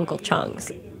have our Uncle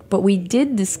Chung's. But we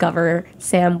did discover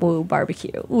Sambu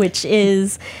Barbecue, which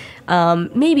is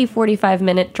maybe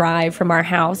 45-minute drive from our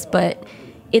house, but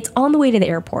it's on the way to the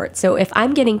airport. So if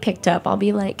I'm getting picked up, I'll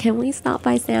be like, can we stop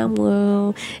by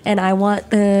Sambu? And I want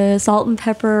the salt and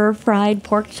pepper fried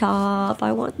pork chop.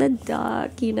 I want the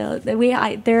duck,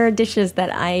 there are dishes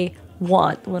that I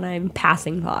want when I'm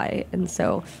passing by. And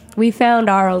so we found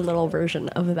our own little version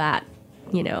of that,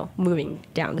 moving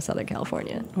down to Southern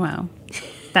California. Wow.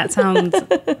 That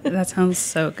sounds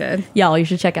so good. Y'all, you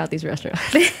should check out these restaurants.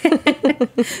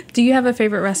 Do you have a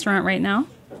favorite restaurant right now?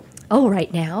 Oh,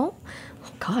 right now? Oh,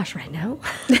 gosh, right now?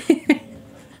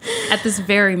 At this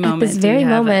very moment. At this very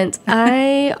moment,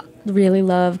 I really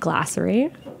love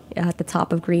Glassery at the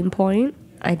top of Greenpoint.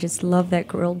 I just love that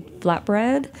grilled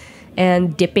flatbread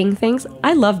and dipping things.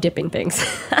 I love dipping things.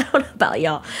 I don't know about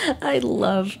y'all. I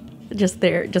love just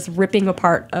ripping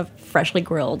apart a freshly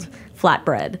grilled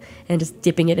flatbread and just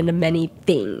dipping it into many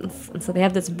things. And so they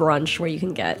have this brunch where you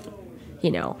can get,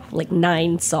 like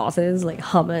 9 sauces, like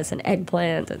hummus and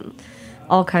eggplant and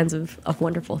all kinds of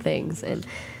wonderful things. And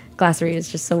Glassery is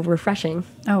just so refreshing.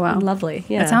 Oh, wow. And lovely.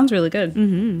 Yeah. That sounds really good.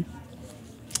 Mm-hmm.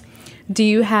 Do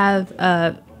you have,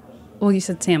 you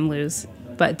said Sam Lou's,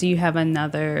 but do you have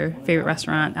another favorite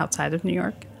restaurant outside of New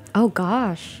York? Oh,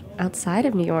 gosh. Outside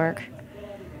of New York.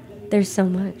 There's so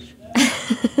much.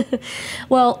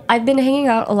 Well, I've been hanging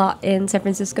out a lot in San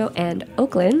Francisco and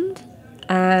Oakland.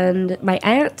 And my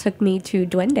aunt took me to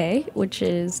Duende, which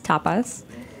is tapas.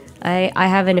 I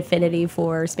have an affinity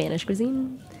for Spanish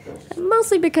cuisine,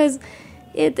 mostly because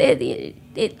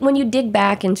it when you dig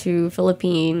back into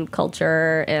Philippine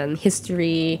culture and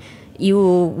history, you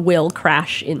will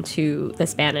crash into the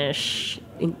Spanish,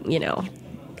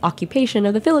 occupation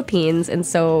of the Philippines, and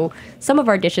so some of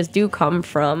our dishes do come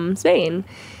from Spain.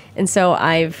 And so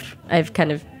I've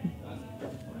kind of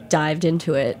dived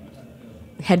into it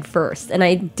head first. And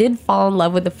I did fall in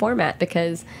love with the format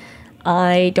because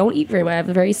I don't eat very much. I have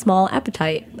a very small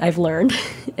appetite, I've learned.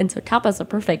 And so tapas are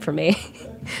perfect for me.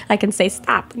 I can say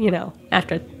stop,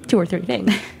 after 2 or 3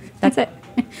 things. That's it.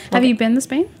 Have you been to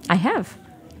Spain? I have.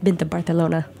 Been to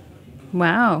Barcelona.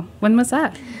 Wow. When was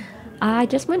that? I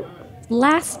just went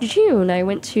last June. I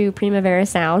went to Primavera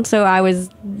Sound. So I was,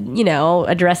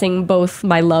 addressing both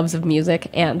my loves of music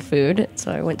and food.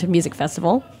 So I went to a music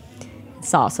festival.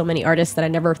 Saw so many artists that I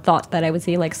never thought that I would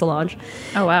see, like Solange.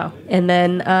 Oh, wow. And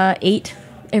then ate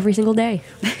every single day.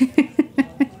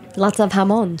 Lots of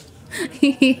jamon.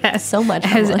 Yes. So much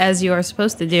jamon. As you are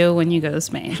supposed to do when you go to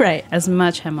Spain. Right. As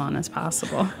much jamon as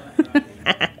possible.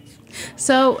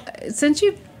 So, since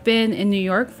you've been in New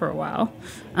York for a while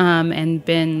and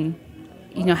been,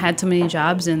 had so many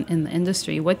jobs in the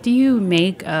industry, what do you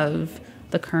make of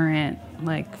the current,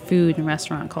 food and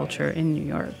restaurant culture in New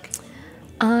York?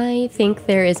 I think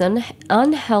there is an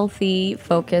unhealthy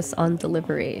focus on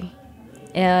delivery.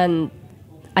 And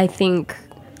I think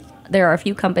there are a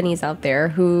few companies out there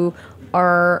who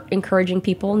are encouraging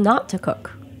people not to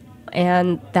cook.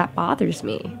 And that bothers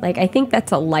me. I think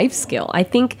that's a life skill. I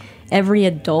think every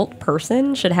adult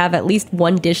person should have at least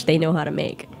one dish they know how to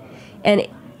make. And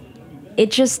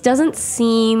it just doesn't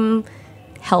seem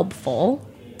helpful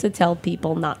to tell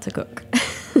people not to cook.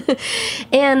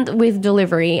 And with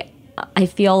delivery, I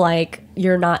feel like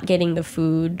you're not getting the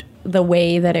food the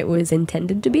way that it was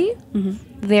intended to be.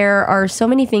 Mm-hmm. There are so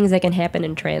many things that can happen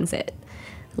in transit,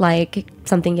 like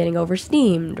something getting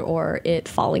oversteamed or it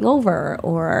falling over,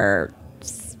 or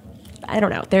I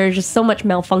don't know. There's just so much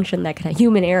malfunction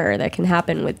human error that can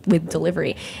happen with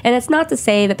delivery. And it's not to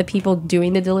say that the people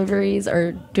doing the deliveries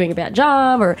are doing a bad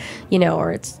job or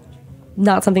it's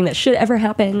not something that should ever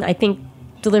happen. I think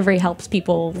delivery helps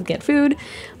people get food,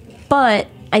 but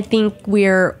I think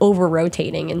we're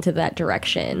over-rotating into that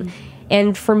direction.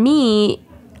 And for me,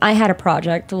 I had a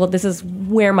project. Well, this is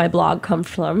where my blog comes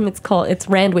from. It's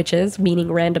Randwiches, meaning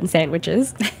random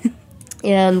sandwiches.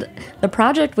 And the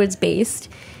project was based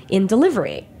in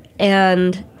delivery.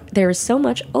 And there's so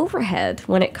much overhead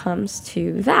when it comes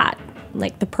to that,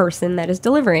 the person that is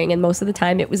delivering. And most of the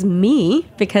time it was me,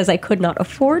 because I could not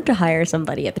afford to hire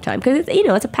somebody at the time. Because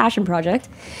it's a passion project.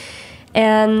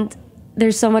 And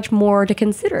there's so much more to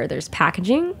consider. There's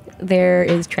packaging, there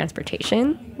is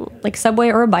transportation, like subway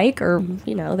or a bike or,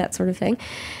 that sort of thing.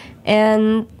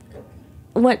 And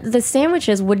what the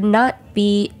sandwiches would not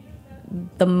be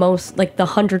the most, the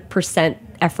 100%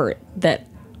 effort that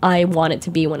I want it to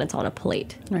be when it's on a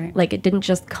plate. Right. It didn't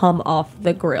just come off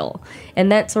the grill. And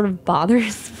that sort of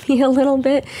bothers me a little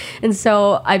bit. And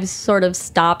so I've sort of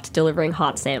stopped delivering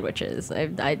hot sandwiches.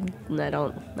 I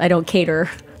don't cater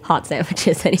hot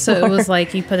sandwiches anymore. So it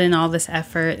was you put in all this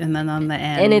effort and then on the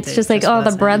end. And it's just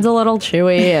the bread's a little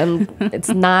chewy and it's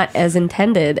not as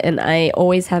intended. And I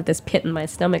always have this pit in my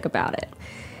stomach about it.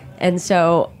 And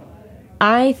so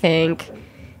I think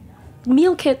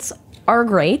meal kits are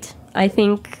great. I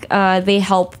think they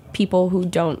help people who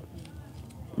don't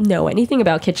know anything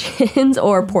about kitchens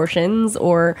or portions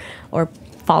or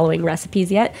following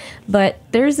recipes yet. But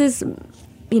there's this,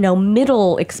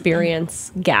 middle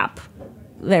experience gap.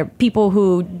 There are people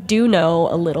who do know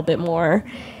a little bit more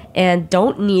and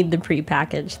don't need the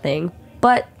prepackaged thing,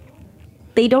 but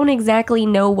they don't exactly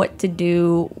know what to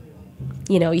do.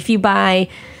 If you buy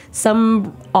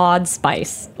some odd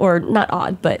spice, or not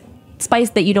odd, but spice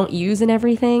that you don't use in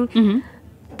everything, mm-hmm.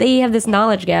 they have this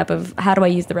knowledge gap of how do I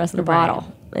use the rest of the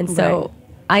bottle. And so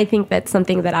I think that's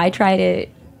something that I try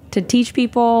to teach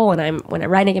people when I'm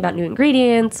writing about new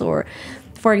ingredients, or,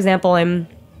 for example, I'm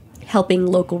helping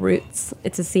Local Roots.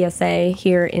 It's a CSA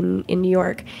here in New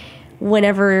York.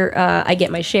 Whenever I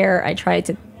get my share, I try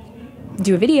to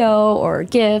do a video or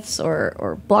GIFs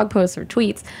or blog posts or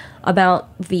tweets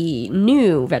about the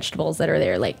new vegetables that are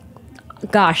there.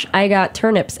 Gosh, I got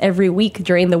turnips every week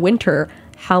during the winter.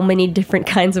 How many different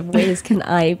kinds of ways can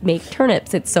I make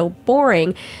turnips? It's so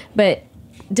boring. But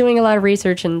doing a lot of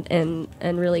research and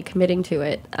really committing to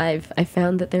it, I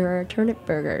found that there are turnip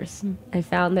burgers. I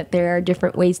found that there are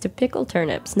different ways to pickle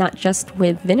turnips, not just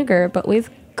with vinegar, but with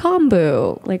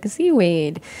kombu, like a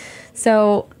seaweed.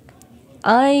 So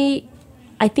I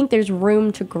think there's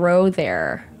room to grow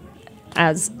there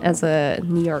as a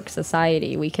New York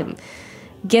society. We can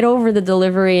get over the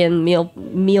delivery and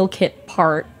meal kit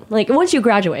part. Once you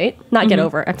graduate, not get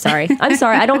over. I'm sorry.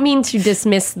 I don't mean to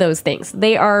dismiss those things.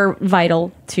 They are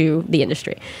vital to the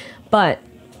industry. But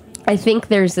I think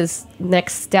there's this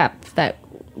next step that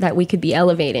that we could be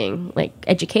elevating, like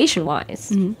education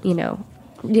wise. You know,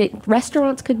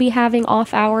 restaurants could be having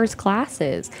off hours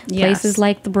classes. Yes. Places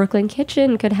like the Brooklyn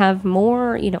Kitchen could have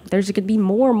more. You know, could be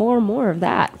more of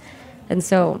that. And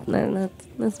so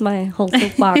that's my whole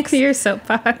soapbox. Your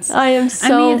soapbox. I am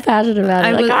so passionate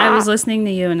about it. I was listening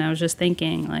to you, and I was just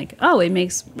thinking, like, oh, it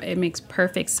makes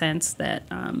perfect sense that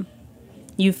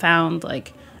you found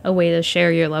like a way to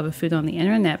share your love of food on the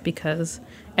internet, because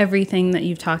everything that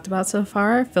you've talked about so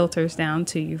far filters down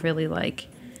to you really like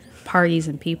parties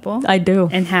and people. I do.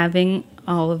 And having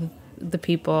all of the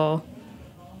people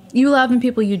you love and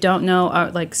people you don't know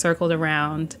are like circled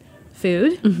around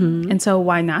food. And so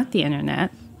why not the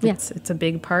internet? Yes. It's a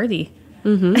big party.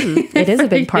 It is a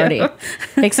big party,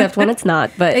 except when it's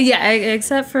not. But yeah,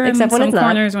 except for in some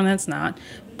corners when it's not.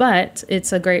 But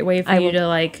it's a great way for you to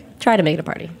like try to make it a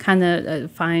party. Kind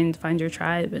of find your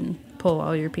tribe and pull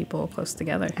all your people close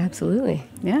together. Absolutely.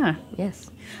 Yeah. Yes.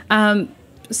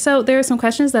 So there are some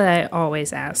questions that I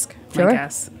always ask my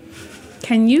guests.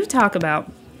 Can you talk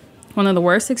about one of the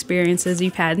worst experiences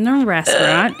you've had in a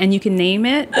restaurant, and you can name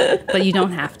it, but you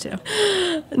don't have to?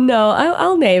 No,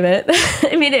 I'll name it.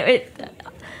 I mean,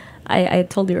 I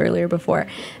told you earlier before,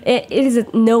 it is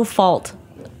no fault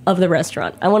of the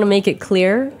restaurant. I want to make it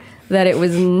clear that it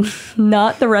was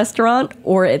not the restaurant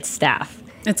or its staff.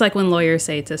 It's like when lawyers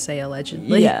say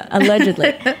allegedly. Yeah,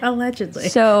 allegedly. Allegedly.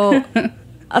 So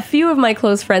a few of my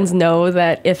close friends know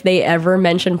that if they ever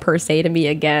mention per se to me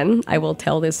again, I will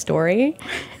tell this story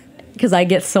because I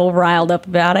get so riled up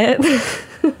about it.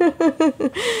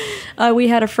 We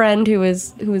had a friend who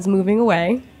was moving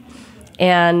away,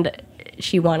 and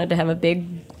she wanted to have a big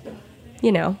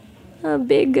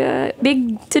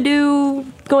to-do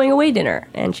going away dinner,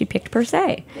 and she picked per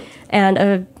se.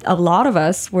 And a lot of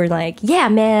us were like, yeah,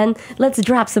 man, let's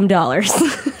drop some dollars.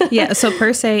 Yeah, so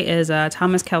Per Se is a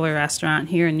Thomas Keller restaurant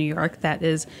here in New York that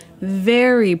is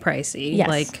very pricey. Yes.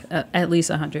 Like at least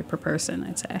 $100 per person,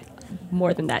 I'd say.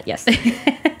 More than that, yes.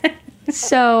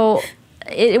 So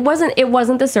it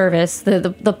wasn't the service.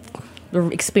 The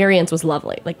experience was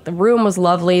lovely. Like, the room was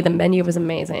lovely. The menu was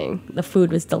amazing. The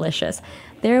food was delicious.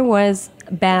 There was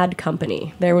bad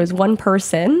company. There was one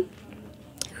person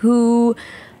who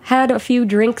had a few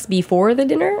drinks before the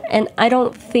dinner, and I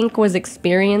don't think was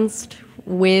experienced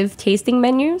with tasting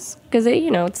menus, because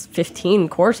it's 15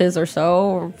 courses or so,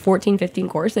 or 14, 15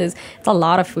 courses. It's a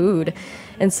lot of food.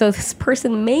 And so this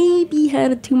person maybe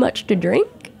had too much to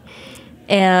drink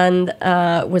and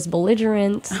was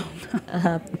belligerent.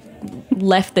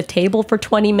 Left the table for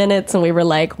 20 minutes, and we were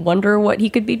like, wonder what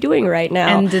he could be doing right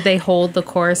now. And did they hold the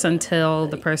course until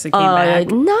the person came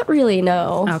back? Not really,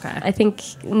 no. Okay. I think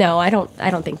I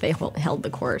don't think they held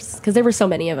the course, because there were so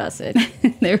many of us.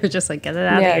 They were just like, get it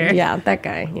out of here. Yeah, that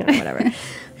guy, whatever.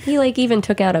 He even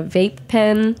took out a vape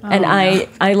pen, and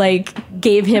I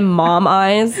gave him mom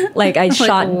eyes. Like, I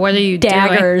shot what are you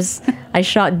daggers. doing? I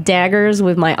shot daggers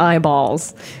with my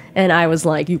eyeballs, and I was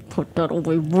like, you put that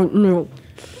away right now.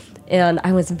 And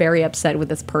I was very upset with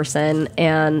this person.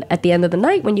 And at the end of the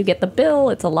night, when you get the bill,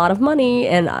 it's a lot of money.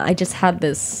 And I just had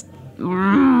this,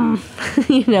 Marge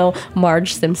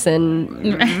Simpson.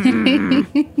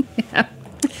 Yeah.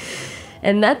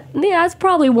 And that's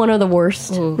probably one of the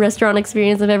worst restaurant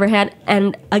experiences I've ever had.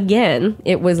 And again,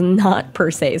 it was not Per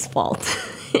Se's fault.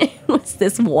 It was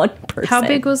this one person. How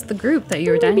big was the group that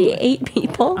you were dining with? 8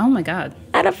 people. Oh my God.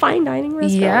 At a fine dining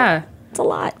restaurant. Yeah. It's a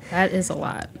lot. That is a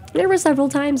lot. There were several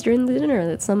times during the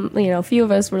dinner that a few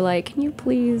of us were like, can you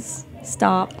please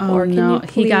stop? Oh, or can no. you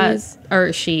please? He got,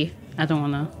 or she, I don't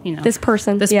want to, This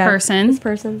person. This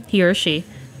person. He or she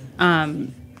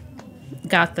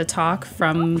got the talk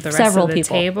from the rest Several of the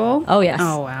people. table. Oh, yes.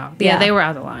 Oh, wow. Yeah, they were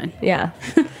out of line. Yeah.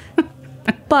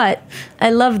 But I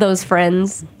love those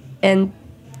friends. And,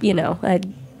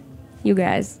 you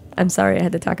guys, I'm sorry I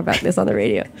had to talk about this on the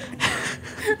radio.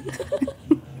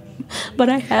 But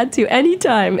I had to.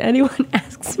 Anytime anyone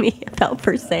asks me about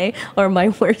Per Se or my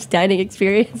worst dining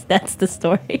experience, that's the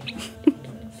story.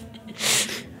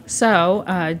 So,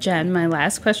 Jen, my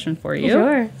last question for you.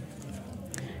 Sure.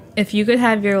 If you could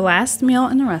have your last meal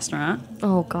in a restaurant,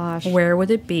 oh gosh, where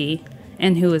would it be,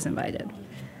 and who is invited?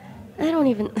 I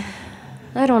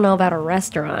don't know about a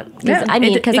restaurant. Yeah,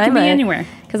 it could be anywhere.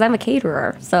 Because I'm a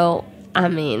caterer. So,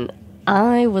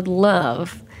 I would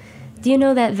love... Do you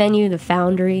know that venue, The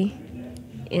Foundry,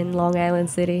 in Long Island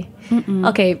City? Mm-mm.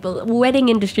 Okay, but wedding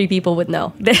industry people would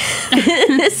know.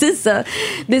 This is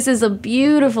a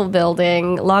beautiful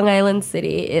building, Long Island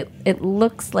City. It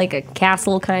looks like a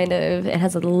castle, kind of. It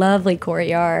has a lovely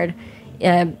courtyard.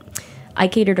 I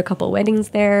catered a couple weddings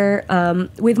there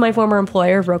with my former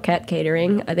employer, Roquette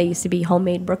Catering. They used to be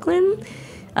Homemade Brooklyn.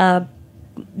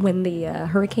 when the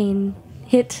hurricane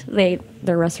hit,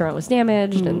 their restaurant was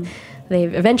damaged, and they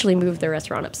eventually moved their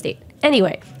restaurant upstate.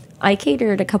 Anyway, I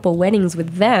catered a couple weddings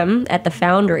with them at the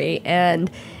Foundry, and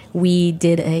we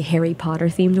did a Harry Potter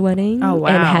themed wedding. Oh, wow.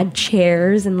 And had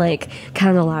chairs and like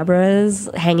candelabras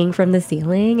hanging from the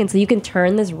ceiling, and so you can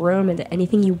turn this room into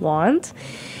anything you want.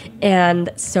 And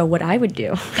so what I would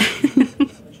do,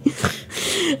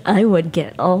 I would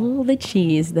get all the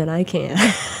cheese that I can.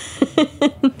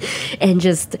 And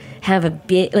just have a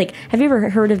bit, like, have you ever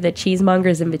heard of the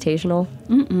Cheesemongers Invitational?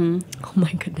 Mm-mm. Oh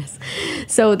my goodness.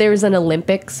 So there's an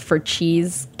Olympics for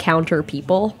cheese counter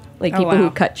people, like people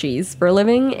who cut cheese for a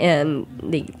living, and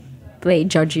they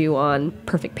judge you on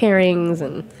perfect pairings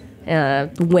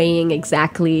and weighing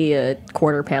exactly a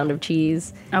quarter pound of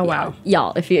cheese. Oh, wow.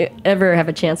 Y'all, if you ever have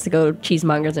a chance to go to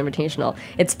Cheesemongers Invitational,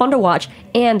 it's fun to watch,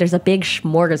 and there's a big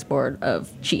smorgasbord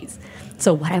of cheese.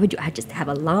 So what I would do, I'd just have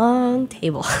a long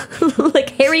table,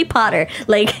 like Harry Potter,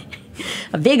 like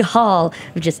a big hall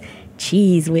of just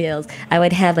cheese wheels. I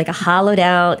would have like a hollowed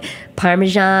out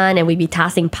Parmesan, and we'd be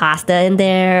tossing pasta in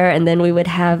there, and then we would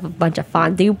have a bunch of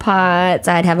fondue pots.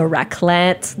 I'd have a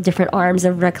raclette, different arms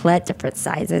of raclette, different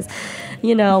sizes.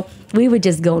 You know, we would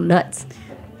just go nuts.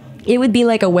 It would be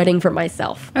like a wedding for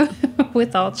myself.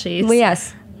 With all cheese. Well,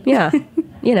 yes. Yeah.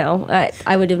 You know,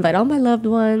 I would invite all my loved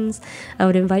ones. I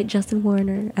would invite Justin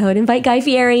Warner. I would invite Guy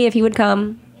Fieri if he would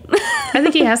come. I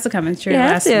think he has to come. It's your He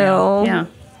has last to. meal. Yeah.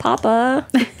 Papa.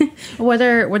 What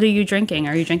are you drinking?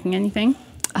 Are you drinking anything?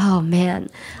 Oh, man.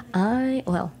 I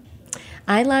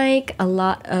like a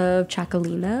lot of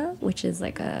Chacolina, which is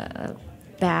like a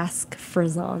Basque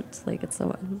frizzant. Like, it's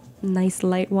a nice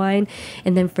light wine.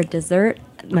 And then for dessert,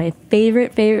 my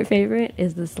favorite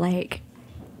is this like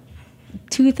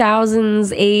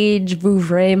 2000s age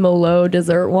Vouvray Merlot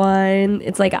dessert wine.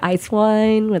 It's like ice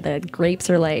wine where the grapes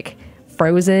are like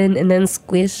frozen and then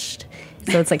squished.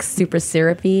 So it's like super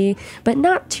syrupy, but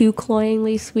not too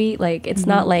cloyingly sweet. Like, it's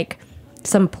not like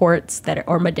some ports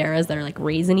or Madeiras that are like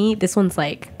raisiny. This one's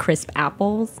like crisp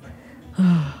apples.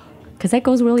 Because that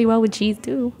goes really well with cheese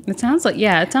too. It sounds like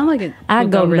it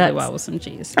would go really well with some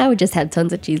cheese. I would just have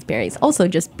tons of cheese berries. Also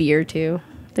just beer too.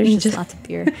 There's just lots of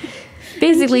beer.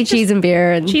 Basically cheese and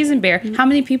beer. Cheese and beer. How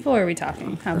many people are we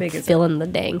talking? How big is it? Filling the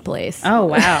dang place. Oh,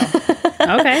 wow.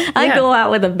 Okay. I go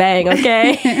out with a bang,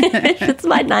 okay? It's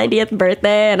my 90th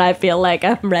birthday and I feel like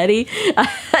I'm ready.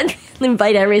 I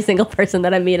invite every single person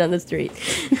that I meet on the street.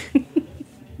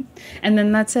 And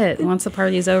then that's it. Once the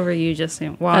party's over, you just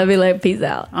walk. I'll be like, peace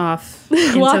out. Off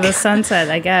into the sunset,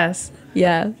 I guess.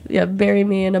 Yeah. Bury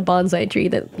me in a bonsai tree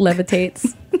that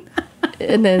levitates.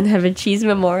 And then have a cheese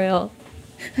memorial.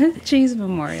 Cheese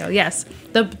memorial, yes.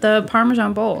 The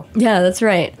Parmesan bowl. Yeah, that's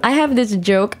right. I have this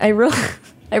joke. I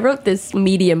wrote this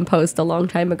Medium post a long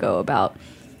time ago about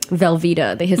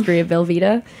Velveeta, the history of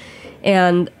Velveeta.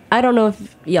 And I don't know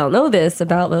if y'all know this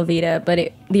about Velveeta,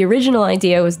 but the original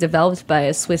idea was developed by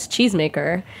a Swiss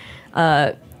cheesemaker.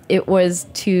 It was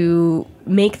to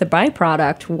make the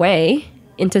byproduct whey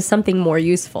into something more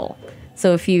useful.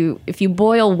 So if you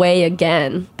boil whey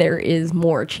again, there is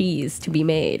more cheese to be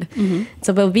made. Mm-hmm.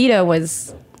 So Velveeta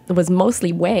was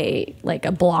mostly whey, like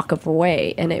a block of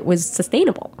whey, and it was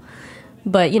sustainable.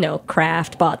 But,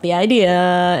 Kraft bought the idea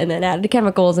and then added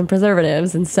chemicals and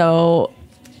preservatives, and so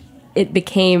it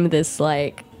became this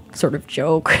like sort of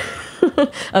joke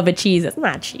of a cheese. It's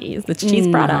not cheese, it's a cheese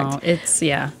product. It's,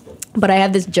 yeah. But I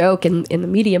have this joke in the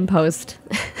Medium post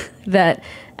that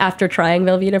after trying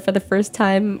Velveeta for the first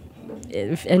time,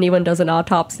 if anyone does an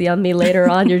autopsy on me later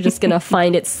on, you're just going to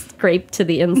find it scraped to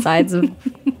the insides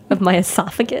of my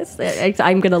esophagus.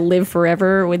 I'm going to live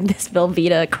forever with this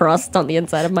Velveeta crust on the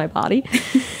inside of my body.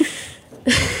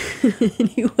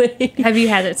 Anyway. Have you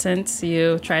had it since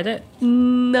you tried it?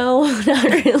 No, not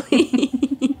really.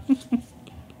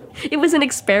 It was an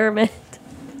experiment.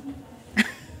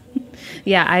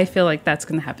 Yeah, I feel like that's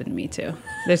going to happen to me too.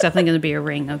 There's definitely going to be a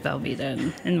ring of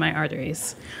Velveeta in my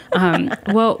arteries.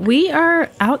 Well, we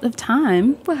are out of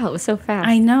time. Wow, it was so fast.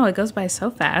 I know, it goes by so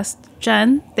fast.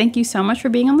 Jenn, thank you so much for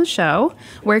being on the show.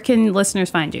 Where can listeners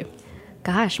find you?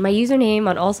 Gosh, my username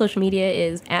on all social media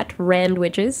is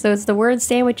 @randwiches. So it's the word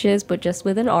sandwiches, but just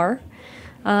with an R.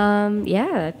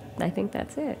 Yeah, I think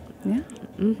that's it. Yeah.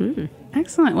 Mm-hmm.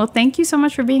 Excellent. Well, thank you so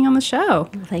much for being on the show.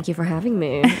 Thank you for having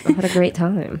me. I had a great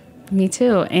time. Me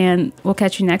too. And we'll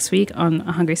catch you next week on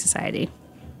A Hungry Society.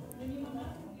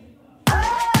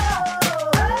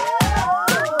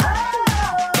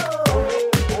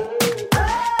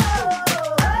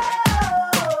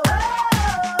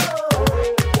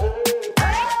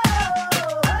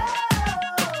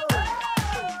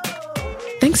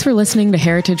 Thanks Thanks for listening to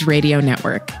Heritage Radio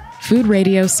Network, food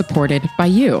radio supported by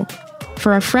you.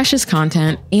 For our freshest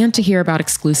content and to hear about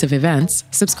exclusive events,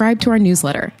 subscribe to our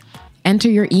newsletter. Enter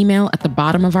your email at the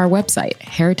bottom of our website,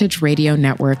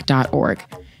 heritageradionetwork.org.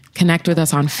 Connect with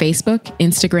us on Facebook,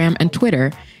 Instagram, and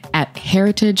Twitter at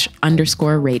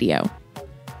heritage_radio.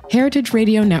 Heritage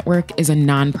Radio Network is a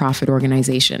nonprofit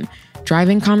organization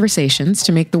driving conversations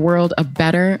to make the world a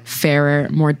better, fairer,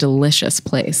 more delicious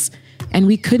place. And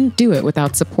we couldn't do it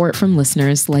without support from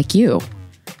listeners like you.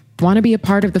 Want to be a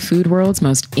part of the food world's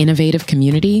most innovative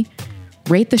community?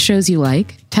 Rate the shows you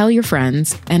like, tell your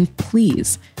friends, and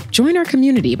please join our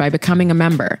community by becoming a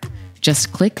member.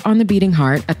 Just click on the beating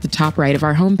heart at the top right of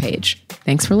our homepage.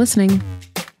 Thanks for listening.